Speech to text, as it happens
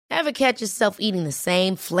Ever catch yourself eating the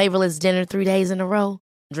same flavorless dinner 3 days in a row?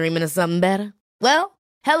 Dreaming of something better? Well,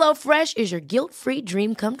 HelloFresh is your guilt-free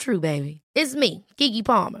dream come true, baby. It's me, Keke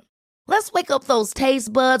Palmer. Let's wake up those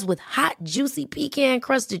taste buds with hot, juicy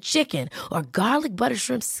pecan-crusted chicken or garlic butter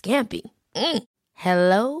shrimp scampi.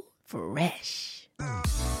 Hello Fresh.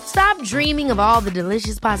 Stop dreaming of all the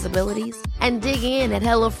delicious possibilities and dig in at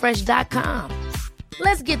HelloFresh.com.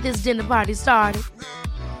 Let's get this dinner party started.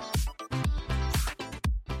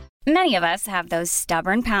 Many of us have those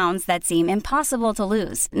stubborn pounds that seem impossible to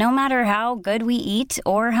lose, no matter how good we eat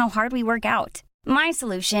or how hard we work out. My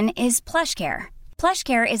solution is PlushCare.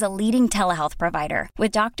 PlushCare is a leading telehealth provider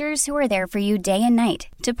with doctors who are there for you day and night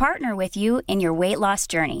to partner with you in your weight loss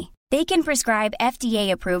journey. They can prescribe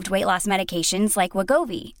FDA-approved weight loss medications like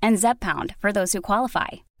Wegovy and Zepbound for those who qualify.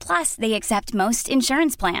 Plus, they accept most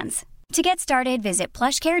insurance plans. To get started, visit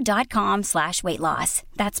plushcare.com/weightloss.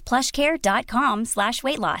 That's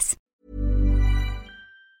plushcare.com/weightloss.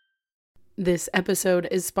 This episode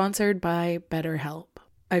is sponsored by BetterHelp.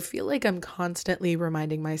 I feel like I'm constantly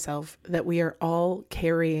reminding myself that we are all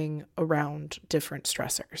carrying around different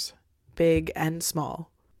stressors, big and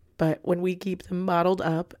small. But when we keep them bottled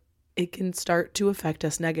up, it can start to affect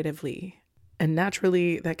us negatively. And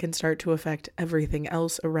naturally, that can start to affect everything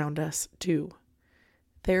else around us too.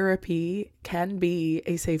 Therapy can be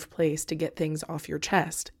a safe place to get things off your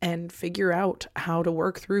chest and figure out how to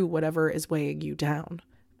work through whatever is weighing you down.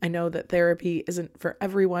 I know that therapy isn't for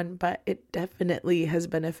everyone, but it definitely has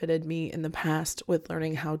benefited me in the past with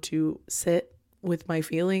learning how to sit with my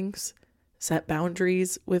feelings, set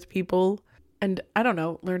boundaries with people, and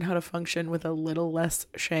learn how to function with a little less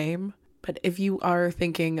shame. But if you are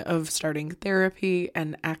thinking of starting therapy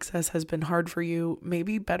and access has been hard for you,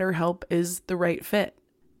 maybe BetterHelp is the right fit.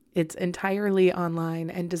 It's entirely online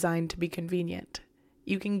and designed to be convenient.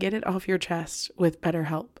 You can get it off your chest with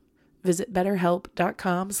BetterHelp. Visit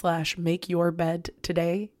BetterHelp.com/makeyourbed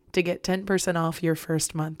today to get 10% off your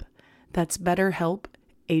first month. That's BetterHelp,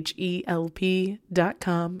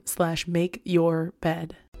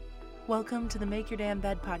 HELP.com/makeyourbed. Welcome to the Make Your Damn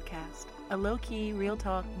Bed podcast, a low-key,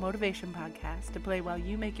 real-talk motivation podcast to play while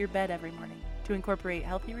you make your bed every morning to incorporate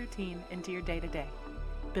healthy routine into your day-to-day.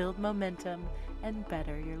 Build momentum and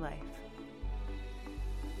better your life.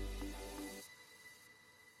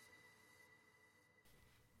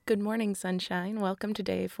 Good morning, sunshine. Welcome to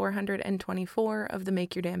day 424 of the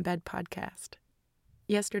Make Your Damn Bed podcast.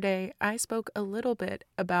 Yesterday, I spoke a little bit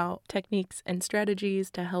about techniques and strategies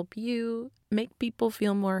to help you make people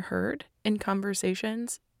feel more heard in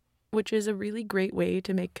conversations, which is a really great way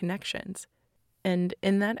to make connections. And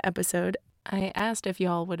in that episode, I asked if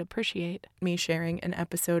y'all would appreciate me sharing an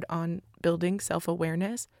episode on building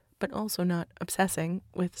self-awareness, but also not obsessing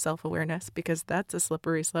with self-awareness because that's a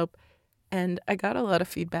slippery slope. And I got a lot of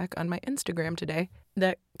feedback on my Instagram today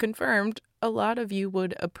that confirmed a lot of you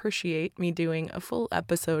would appreciate me doing a full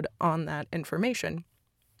episode on that information,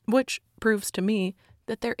 which proves to me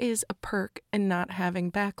that there is a perk in not having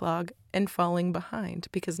backlog and falling behind,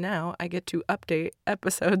 because now I get to update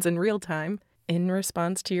episodes in real time in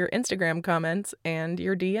response to your Instagram comments and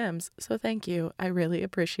your DMs. So thank you. I really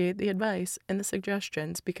appreciate the advice and the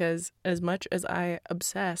suggestions, because as much as I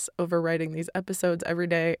obsess over writing these episodes every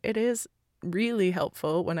day, it is really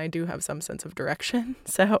helpful when I do have some sense of direction.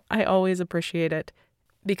 So I always appreciate it,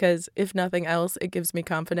 because if nothing else, it gives me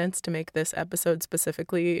confidence to make this episode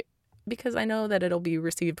specifically, because I know that it'll be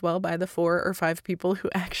received well by the 4 or 5 people who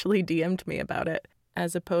actually DM'd me about it,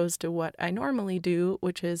 as opposed to what I normally do,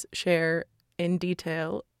 which is share in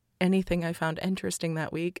detail anything I found interesting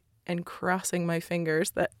that week and crossing my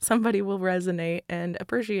fingers that somebody will resonate and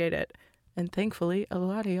appreciate it. And thankfully, a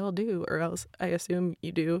lot of y'all do, or else I assume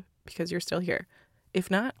you do because you're still here.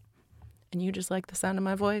 If not, and you just like the sound of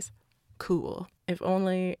my voice, cool. If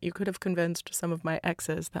only you could have convinced some of my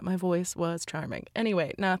exes that my voice was charming.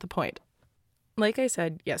 Anyway, not the point. Like I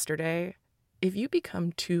said yesterday, if you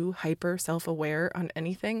become too hyper self-aware on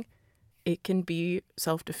anything, it can be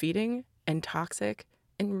self-defeating and toxic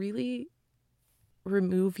and really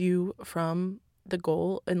remove you from the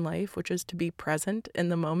goal in life, which is to be present in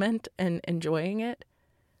the moment and enjoying it,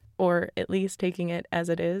 or at least taking it as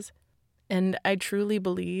it is. And I truly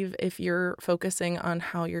believe if you're focusing on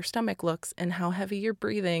how your stomach looks and how heavy you're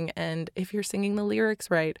breathing, and if you're singing the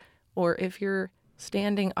lyrics right, or if you're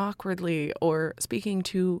standing awkwardly or speaking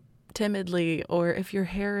too timidly, or if your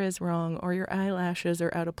hair is wrong or your eyelashes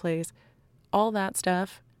are out of place, all that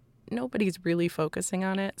stuff, nobody's really focusing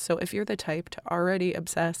on it. So if you're the type to already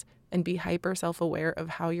obsess and be hyper self-aware of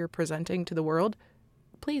how you're presenting to the world,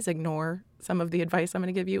 please ignore some of the advice I'm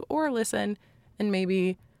going to give you, or listen and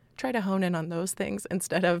maybe try to hone in on those things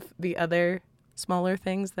instead of the other smaller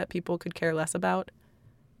things that people could care less about.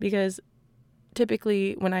 Because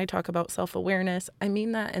typically when I talk about self-awareness, I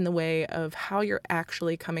mean that in the way of how you're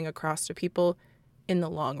actually coming across to people in the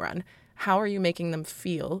long run. How are you making them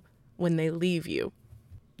feel when they leave you?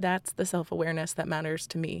 That's the self-awareness that matters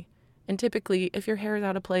to me. And typically, if your hair is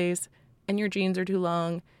out of place and your jeans are too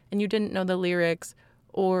long and you didn't know the lyrics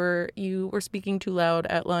or you were speaking too loud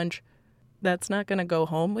at lunch, that's not going to go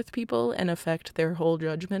home with people and affect their whole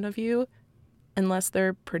judgment of you unless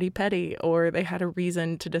they're pretty petty or they had a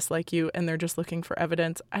reason to dislike you and they're just looking for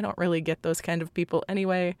evidence. I don't really get those kind of people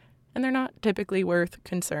anyway, and they're not typically worth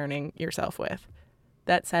concerning yourself with.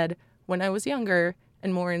 That said, when I was younger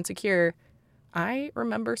and more insecure, I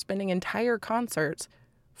remember spending entire concerts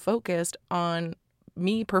focused on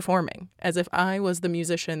me performing as if I was the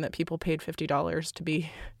musician that people paid $50 to be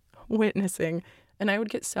witnessing. And I would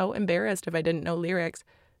get so embarrassed if I didn't know lyrics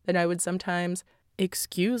that I would sometimes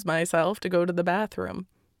excuse myself to go to the bathroom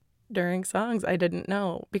during songs I didn't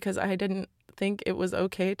know because I didn't think it was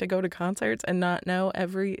okay to go to concerts and not know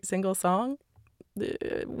every single song.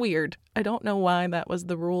 Weird. I don't know why that was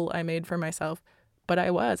the rule I made for myself, but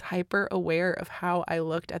I was hyper aware of how I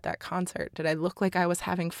looked at that concert. Did I look like I was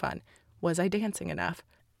having fun? Was I dancing enough?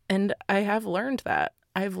 And I have learned that.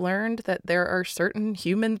 I've learned that there are certain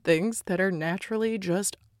human things that are naturally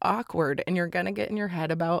just awkward and you're going to get in your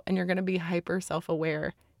head about, and you're going to be hyper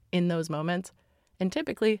self-aware in those moments. And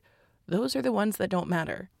typically, those are the ones that don't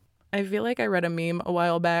matter. I feel like I read a meme a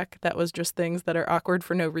while back that was just things that are awkward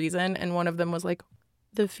for no reason. And one of them was like,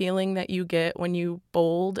 the feeling that you get when you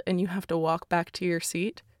bold and you have to walk back to your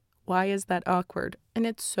seat. Why is that awkward? And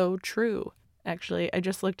it's so true. Actually, I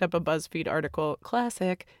just looked up a BuzzFeed article,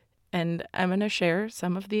 classic, and I'm going to share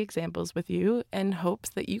some of the examples with you in hopes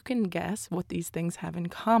that you can guess what these things have in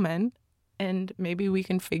common, and maybe we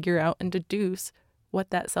can figure out and deduce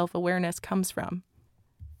what that self-awareness comes from.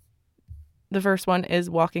 The first one is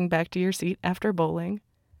walking back to your seat after bowling.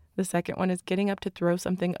 The second one is getting up to throw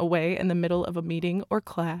something away in the middle of a meeting or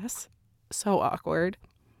class. So awkward.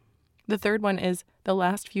 The third one is the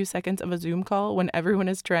last few seconds of a Zoom call when everyone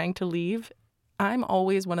is trying to leave. I'm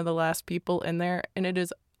always one of the last people in there, and it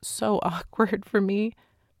is so awkward for me.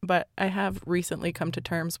 But I have recently come to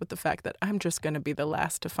terms with the fact that I'm just going to be the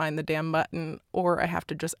last to find the damn button, or I have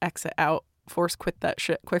to just exit out, force quit that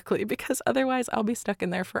shit quickly, because otherwise I'll be stuck in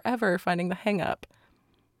there forever finding the hang up.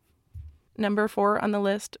 Number 4 on the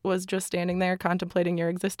list was just standing there contemplating your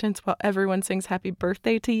existence while everyone sings happy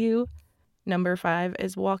birthday to you. Number 5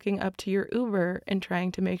 is walking up to your Uber and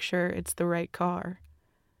trying to make sure it's the right car.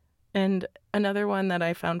 And another one that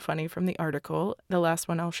I found funny from the article, the last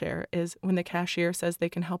one I'll share, is when the cashier says they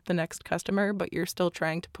can help the next customer, but you're still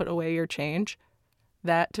trying to put away your change.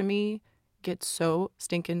 That, to me, gets so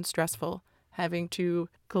stinking stressful, having to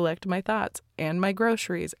collect my thoughts and my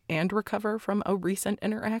groceries and recover from a recent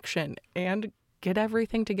interaction and get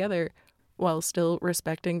everything together while still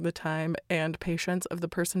respecting the time and patience of the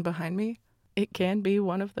person behind me. It can be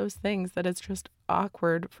one of those things that is just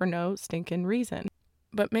awkward for no stinking reason.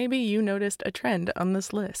 But maybe you noticed a trend on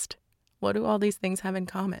this list. What do all these things have in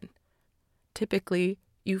common? Typically,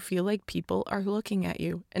 you feel like people are looking at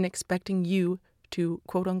you and expecting you to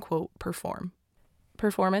quote-unquote perform.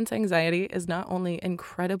 Performance anxiety is not only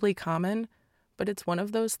incredibly common, but it's one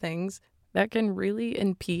of those things that can really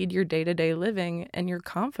impede your day-to-day living and your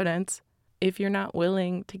confidence if you're not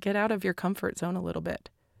willing to get out of your comfort zone a little bit.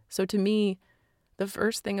 So to me, the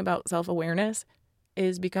first thing about self-awareness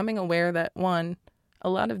is becoming aware that, one, a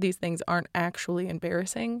lot of these things aren't actually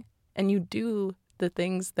embarrassing, and you do the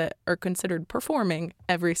things that are considered performing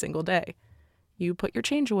every single day. You put your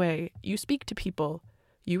change away, you speak to people,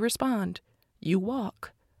 you respond, you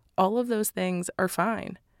walk. All of those things are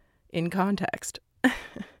fine in context.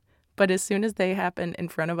 But as soon as they happen in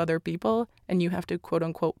front of other people and you have to quote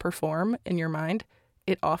unquote perform in your mind,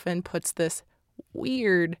 it often puts this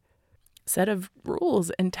weird set of rules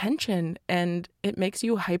and tension, and it makes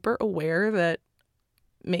you hyper aware that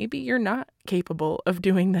maybe you're not capable of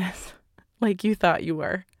doing this like you thought you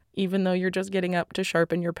were, even though you're just getting up to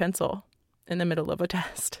sharpen your pencil in the middle of a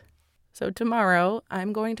test. So tomorrow,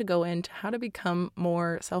 I'm going to go into how to become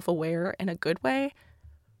more self-aware in a good way.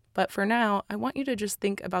 But for now, I want you to just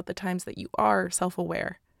think about the times that you are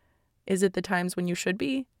self-aware. Is it the times when you should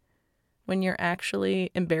be? When you're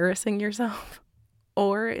actually embarrassing yourself?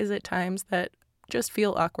 Or is it times that just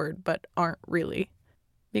feel awkward but aren't really?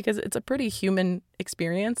 Because it's a pretty human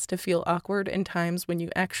experience to feel awkward in times when you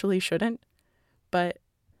actually shouldn't. But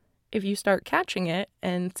if you start catching it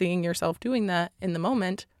and seeing yourself doing that in the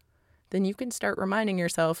moment, then you can start reminding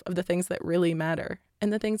yourself of the things that really matter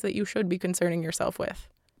and the things that you should be concerning yourself with.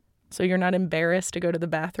 So you're not embarrassed to go to the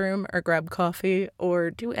bathroom or grab coffee or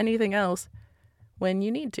do anything else when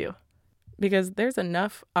you need to. Because there's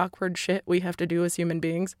enough awkward shit we have to do as human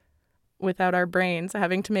beings without our brains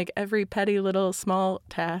having to make every petty little small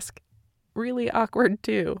task really awkward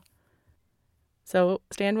too. So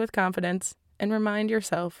stand with confidence and remind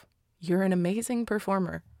yourself you're an amazing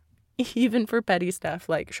performer, even for petty stuff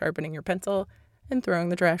like sharpening your pencil and throwing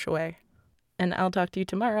the trash away. And I'll talk to you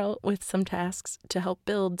tomorrow with some tasks to help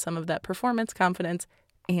build some of that performance confidence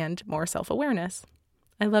and more self-awareness.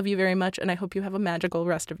 I love you very much, and I hope you have a magical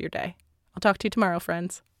rest of your day. I'll talk to you tomorrow,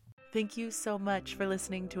 friends. Thank you so much for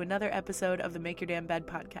listening to another episode of the Make Your Damn Bed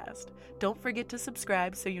podcast. Don't forget to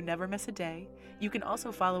subscribe so you never miss a day. You can also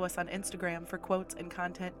follow us on Instagram for quotes and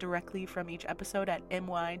content directly from each episode at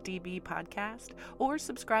MYDB Podcast, or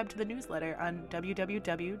subscribe to the newsletter on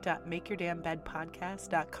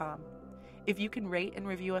www.makeyourdamnbedpodcast.com. If you can rate and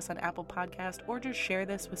review us on Apple Podcast, or just share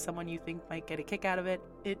this with someone you think might get a kick out of it,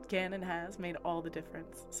 it can and has made all the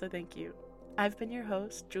difference. So thank you. I've been your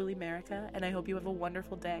host, Julie Merica, and I hope you have a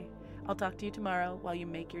wonderful day. I'll talk to you tomorrow while you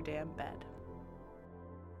make your damn bed.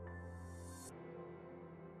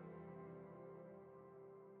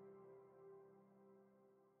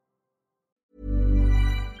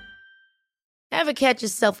 Ever catch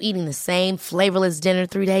yourself eating the same flavorless dinner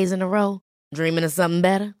 3 days in a row? Dreaming of something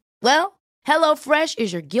better? Well, HelloFresh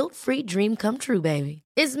is your guilt-free dream come true, baby.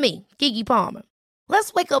 It's me, Keke Palmer.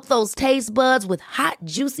 Let's wake up those taste buds with hot,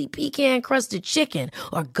 juicy pecan-crusted chicken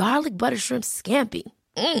or garlic butter shrimp scampi.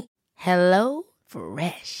 Hello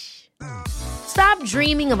Fresh. Stop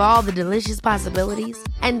dreaming of all the delicious possibilities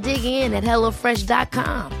and dig in at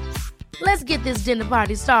HelloFresh.com. Let's get this dinner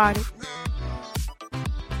party started.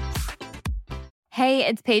 Hey,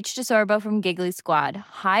 it's Paige DeSorbo from Giggly Squad.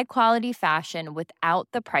 High quality fashion without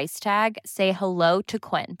the price tag. Say hello to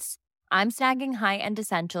Quince. I'm snagging high-end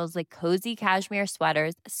essentials like cozy cashmere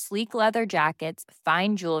sweaters, sleek leather jackets,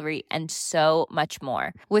 fine jewelry, and so much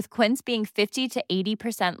more. With Quince being 50 to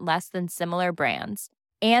 80% less than similar brands.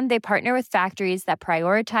 And they partner with factories that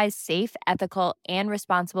prioritize safe, ethical, and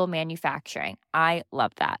responsible manufacturing. I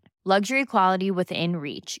love that. Luxury quality within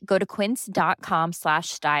reach. Go to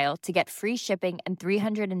quince.com/style to get free shipping and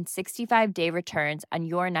 365-day returns on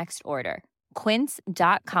your next order.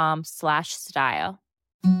 Quince.com/style.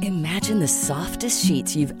 Imagine the softest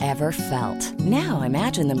sheets you've ever felt. Now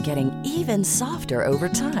imagine them getting even softer over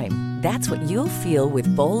time. That's what you'll feel with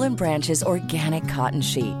Boll & Branch's organic cotton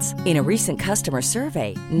sheets. In a recent customer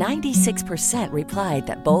survey, 96% replied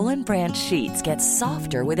that Boll & Branch sheets get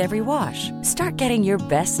softer with every wash. Start getting your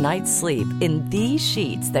best night's sleep in these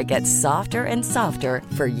sheets that get softer and softer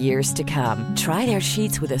for years to come. Try their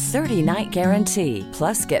sheets with a 30-night guarantee.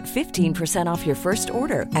 Plus, get 15% off your first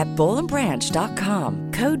order at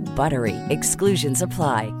bollandbranch.com. Code BUTTERY. Exclusions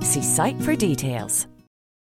apply. See site for details.